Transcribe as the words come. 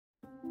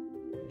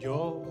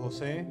Yo,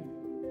 José,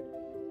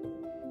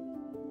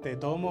 te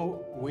tomo,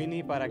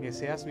 Winnie, para que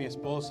seas mi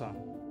esposa,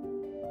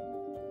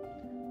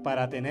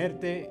 para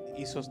tenerte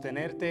y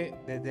sostenerte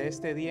desde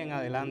este día en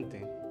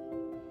adelante,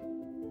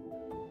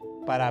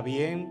 para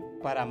bien,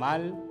 para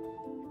mal,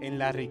 en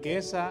la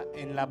riqueza,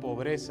 en la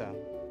pobreza,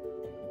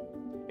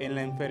 en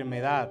la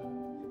enfermedad,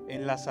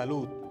 en la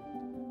salud,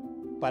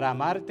 para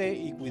amarte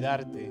y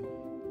cuidarte,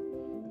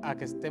 a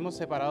que estemos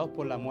separados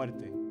por la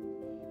muerte.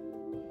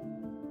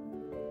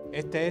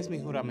 Este es mi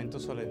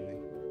juramento solemne.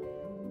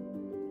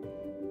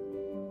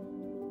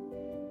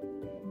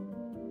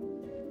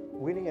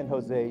 Winnie and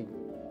Jose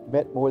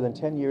met more than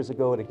 10 years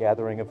ago at a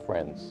gathering of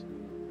friends.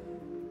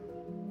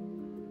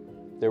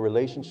 Their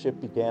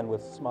relationship began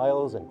with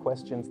smiles and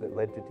questions that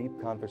led to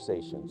deep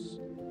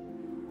conversations.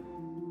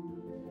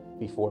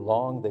 Before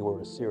long, they were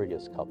a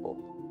serious couple.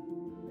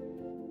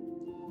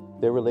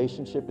 Their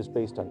relationship is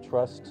based on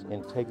trust,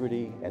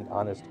 integrity, and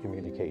honest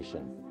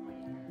communication.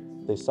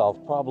 They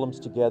solve problems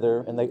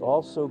together, and they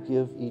also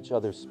give each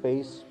other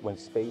space when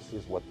space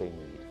is what they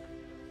need.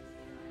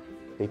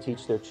 They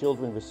teach their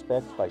children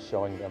respect by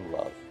showing them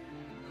love.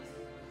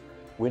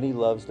 Winnie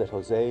loves that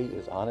Jose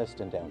is honest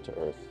and down to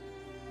earth.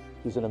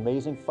 He's an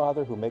amazing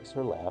father who makes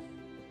her laugh,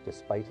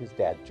 despite his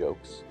dad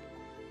jokes.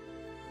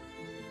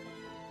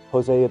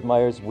 Jose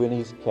admires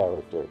Winnie's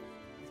character.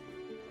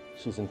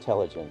 She's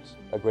intelligent,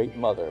 a great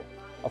mother,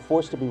 a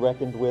force to be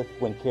reckoned with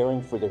when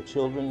caring for their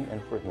children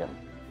and for him.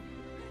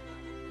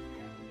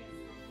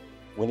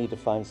 Winnie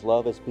defines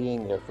love as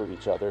being there for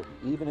each other,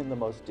 even in the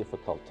most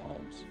difficult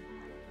times.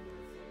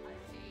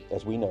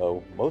 As we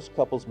know, most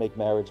couples make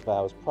marriage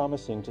vows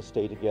promising to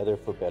stay together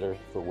for better,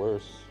 for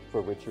worse, for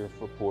richer,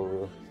 for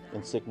poorer,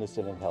 in sickness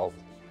and in health,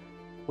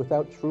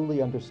 without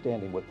truly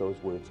understanding what those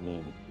words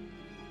mean.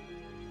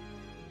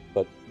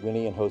 But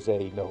Winnie and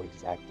Jose know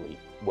exactly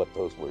what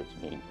those words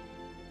mean.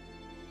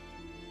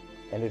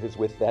 And it is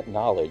with that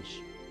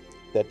knowledge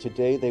that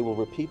today they will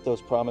repeat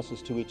those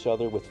promises to each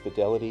other with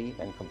fidelity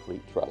and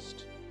complete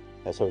trust.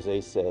 As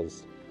Jose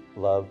says,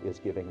 love is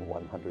giving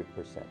 100%.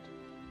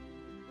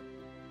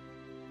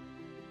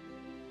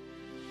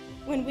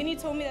 When Winnie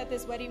told me that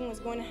this wedding was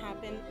going to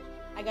happen,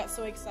 I got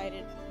so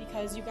excited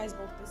because you guys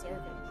both deserve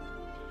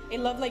it. A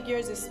love like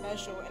yours is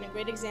special and a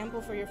great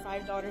example for your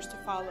 5 daughters to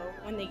follow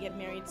when they get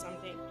married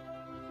someday.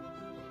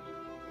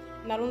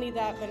 Not only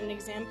that, but an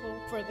example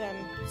for them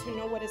to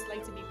know what it's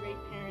like to be great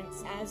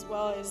parents, as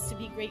well as to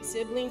be great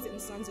siblings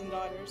and sons and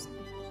daughters.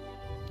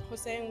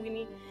 Jose and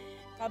Winnie,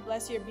 God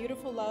bless your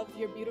beautiful love,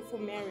 your beautiful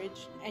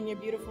marriage, and your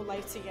beautiful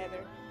life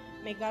together.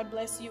 May God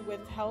bless you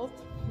with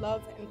health,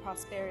 love, and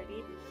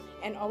prosperity.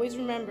 And always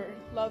remember,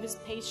 love is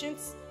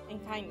patience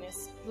and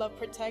kindness. Love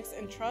protects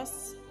and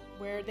trusts.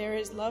 Where there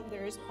is love,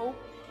 there is hope.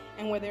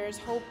 And where there is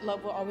hope,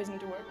 love will always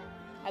endure.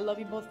 I love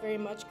you both very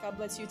much. God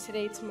bless you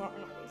today, tomorrow,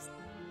 and always.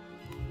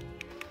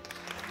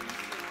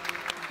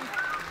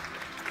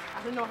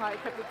 I don't know how I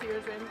kept the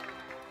tears in.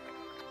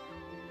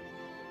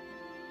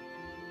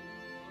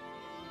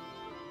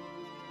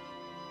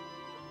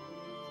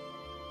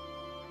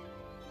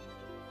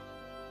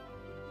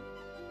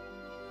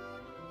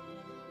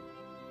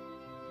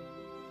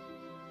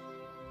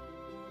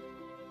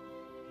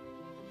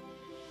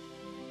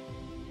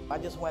 I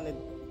just wanted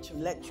to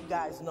let you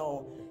guys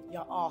know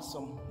you're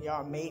awesome, you're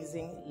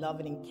amazing,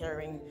 loving and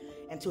caring,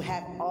 and to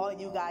have all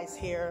you guys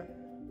here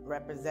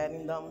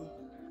representing them,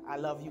 I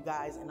love you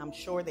guys, and I'm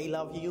sure they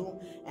love you,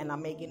 and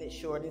I'm making it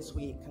short and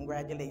sweet.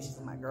 Congratulations,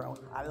 my girl.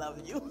 I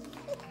love you.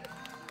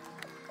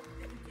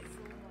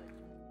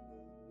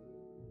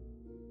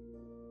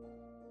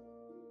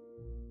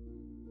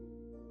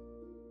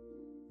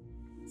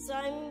 So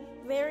I'm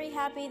very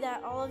happy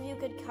that all of you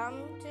could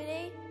come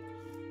today.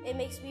 It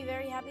makes me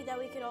very happy that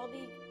we could all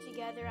be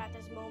together at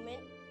this moment.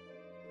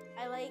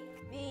 I like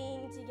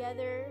being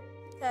together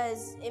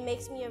because it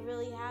makes me a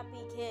really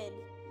happy kid.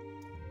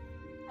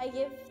 I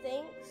give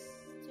thanks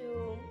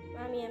to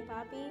Mommy and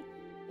Papi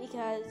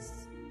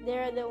because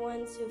they're the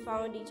ones who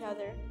found each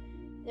other.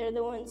 They're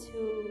the ones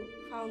who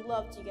found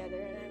love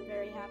together, and I'm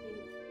very happy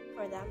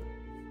for them.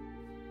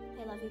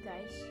 I love you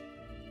guys.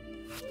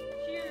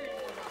 Cheers.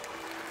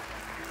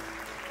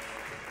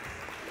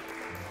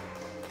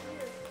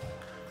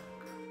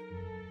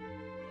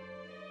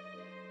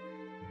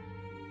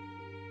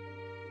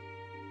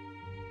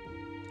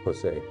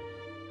 José,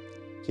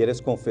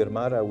 ¿quieres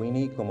confirmar a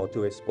Winnie como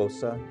tu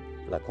esposa,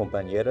 la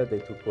compañera de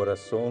tu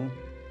corazón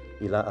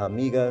y la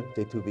amiga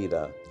de tu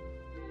vida,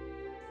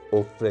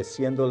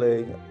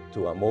 ofreciéndole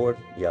tu amor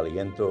y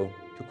aliento,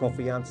 tu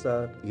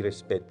confianza y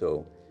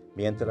respeto,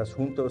 mientras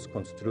juntos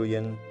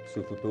construyen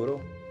su futuro?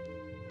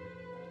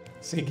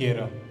 Sí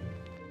quiero.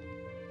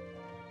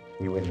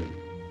 Y Winnie,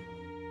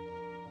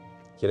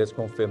 ¿quieres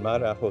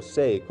confirmar a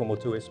José como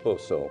tu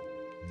esposo,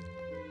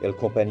 el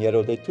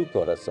compañero de tu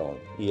corazón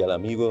y el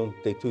amigo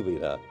de tu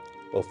vida,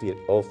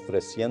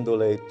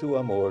 ofreciéndole tu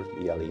amor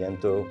y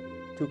aliento,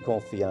 tu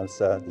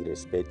confianza y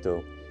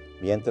respeto,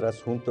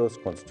 mientras juntos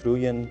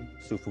construyen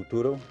su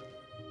futuro?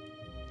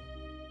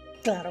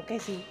 Claro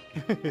que sí.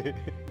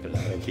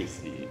 Claro que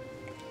sí.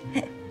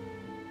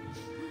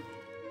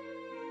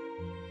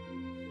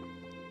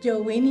 Yo,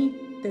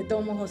 Winnie, te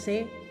tomo,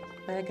 José,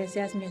 para que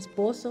seas mi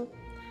esposo,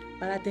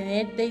 para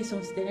tenerte y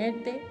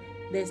sostenerte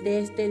desde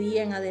este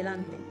día en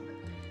adelante,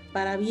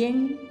 para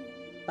bien,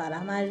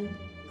 para mal,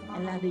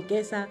 en la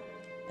riqueza,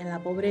 en la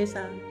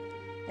pobreza,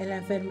 en la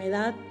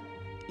enfermedad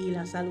y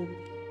la salud,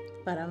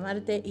 para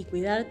amarte y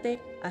cuidarte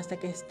hasta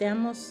que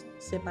estemos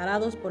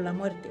separados por la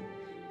muerte.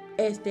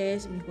 Este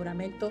es mi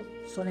juramento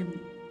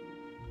solemne.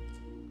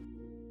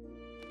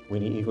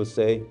 Winnie y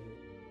José,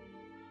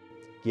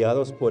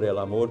 guiados por el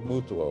amor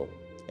mutuo,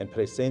 en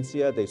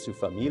presencia de su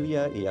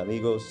familia y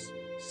amigos,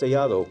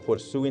 sellado por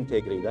su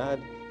integridad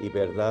y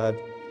verdad,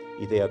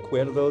 y de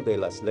acuerdo de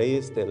las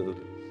leyes de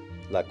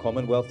la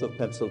Commonwealth of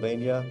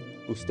Pennsylvania,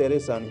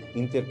 ustedes han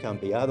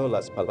intercambiado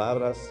las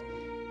palabras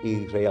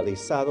y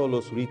realizado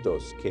los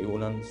ritos que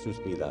unan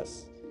sus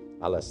vidas.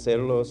 Al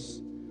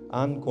hacerlos,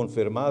 han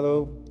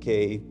confirmado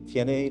que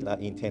tiene la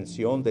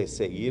intención de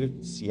seguir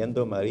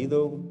siendo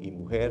marido y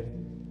mujer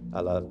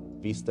a la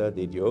vista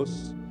de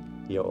Dios.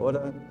 Y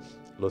ahora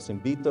los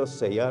invito a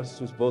sellar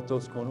sus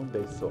votos con un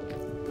beso.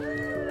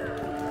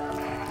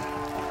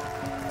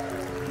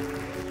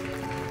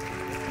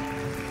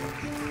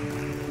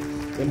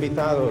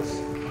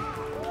 Invitados,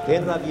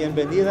 den la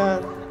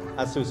bienvenida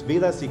a sus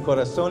vidas y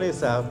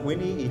corazones a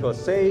Winnie y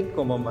José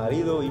como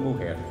marido y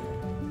mujer.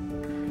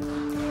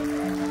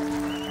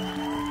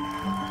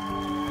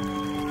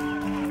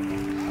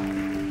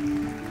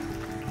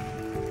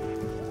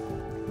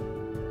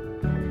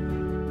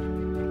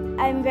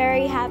 I'm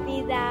very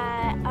happy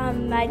that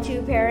my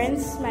two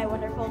parents, my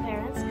wonderful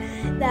parents,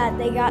 that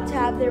they got to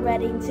have their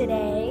wedding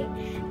today,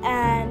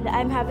 and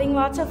I'm having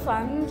lots of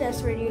fun,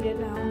 just for you to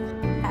know.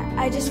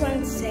 I just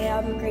wanted to say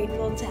I'm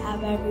grateful to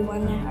have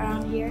everyone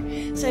around here,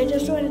 so I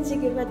just wanted to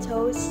give a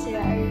toast to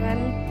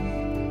everyone.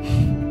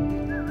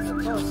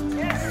 Toast.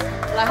 Yes.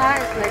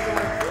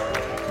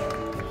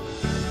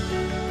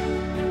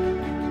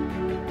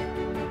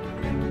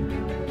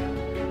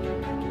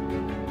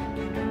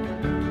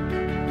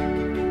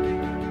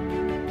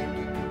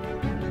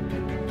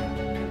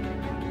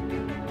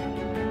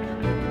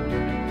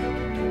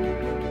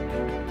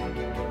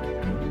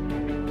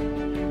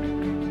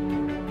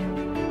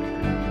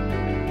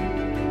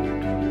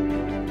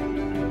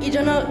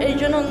 Y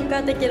yo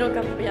nunca te quiero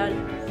cambiar,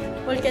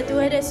 porque tú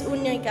eres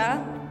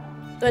única,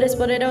 tú eres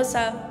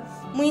poderosa,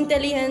 muy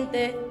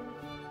inteligente,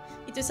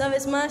 y tú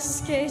sabes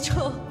más que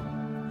yo.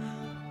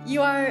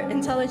 You are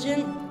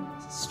intelligent,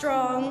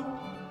 strong,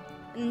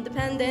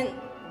 independent,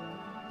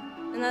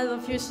 and I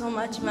love you so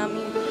much,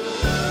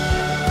 Mami.